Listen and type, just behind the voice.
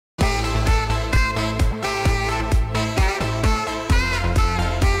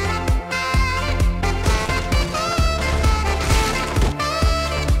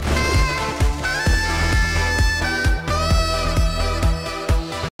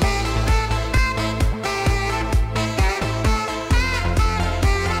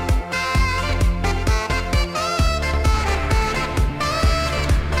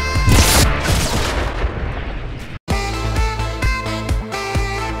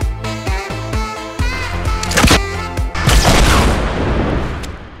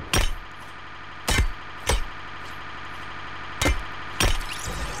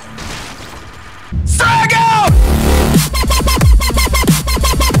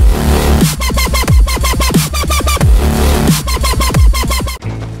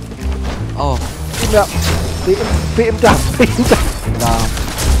Beat him down, beat him down. Down.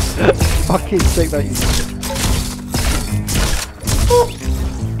 Fucking sick that you.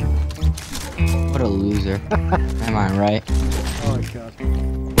 What a loser. Am I right? Oh my god.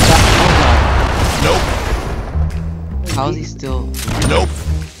 Nope. How is he still? Nope.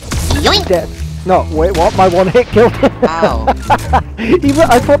 Yoink! Dead. No, wait, what? My one hit killed him. Ow.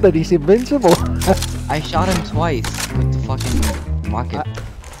 I thought that he's invincible. I shot him twice with the fucking rocket.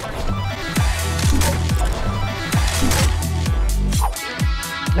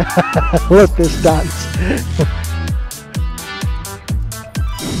 Look this dance.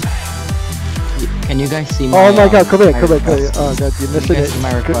 Can you guys see my? Oh my god, come here, my come here, come here. request? Oh god, you're Can missing you guys it. see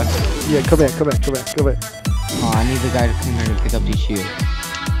my request? Yeah, come here, come here, come here, come here. Oh, I need the guy to come here to pick up these shields.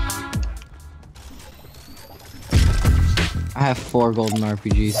 I have 4 golden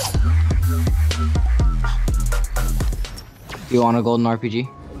RPGs. You want a golden RPG?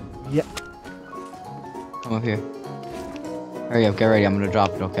 Yep. Come up here. Hurry up, get ready. I'm gonna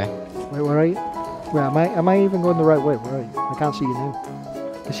drop it, okay? Wait, where are you? Wait, am I even going the right way? Where are you? I can't see you now.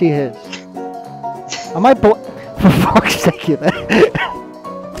 I see his. Am I for fuck's sake, you there?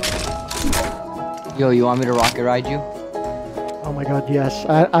 Yo, you want me to rocket ride you? Oh my god, yes.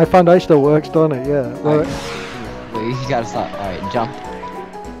 I found out still works, don't it? Yeah. Right. Wait, you gotta stop. Alright, jump.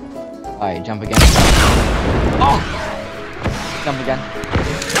 Alright, jump again. Oh! Jump again.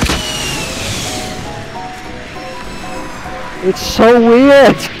 It's so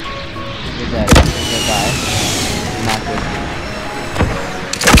weird! You're dead. You're die. Not good.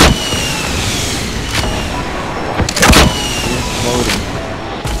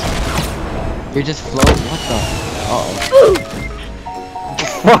 You're just floating. What the?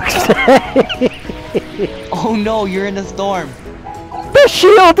 Fuck's sake! Oh no, you're in a storm. The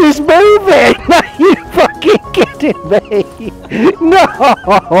shield is moving! Are you fucking kidding me? No!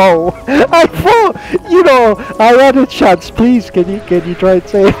 I thought, you know, I had a chance. Please, can you try and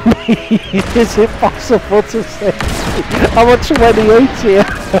save me? Is it possible to save me? I'm on 28 here.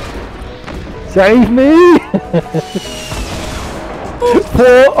 Save me!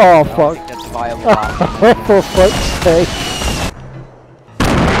 Oh fuck. That's viable. For fuck's sake.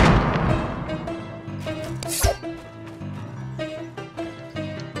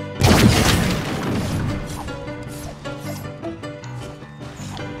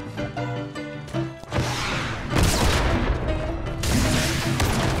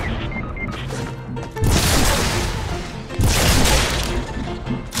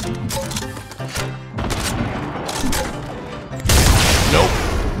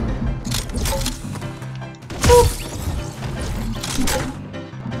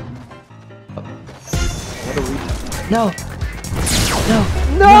 No! No!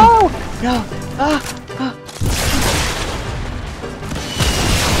 No! No! Ah! Ah!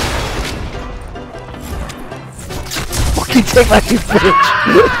 Fucking take my bitch!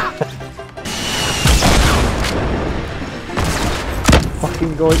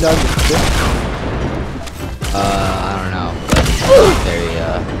 Fucking going down the ship. I don't know, but it's very,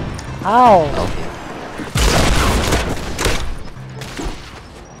 Ow! healthy.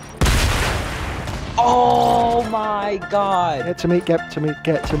 Oh my god! Get to me, get to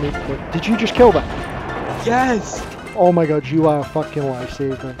me. Did you just kill that? Yes! Oh my god, you are a fucking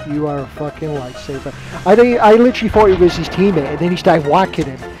lifesaver. You are a fucking lifesaver. I literally thought it was his teammate, and then he started whacking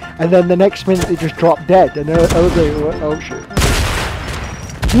him. And then the next minute he just dropped dead, and I was like, oh shit.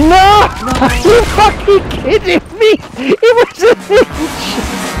 No! Are you fucking kidding me? It was a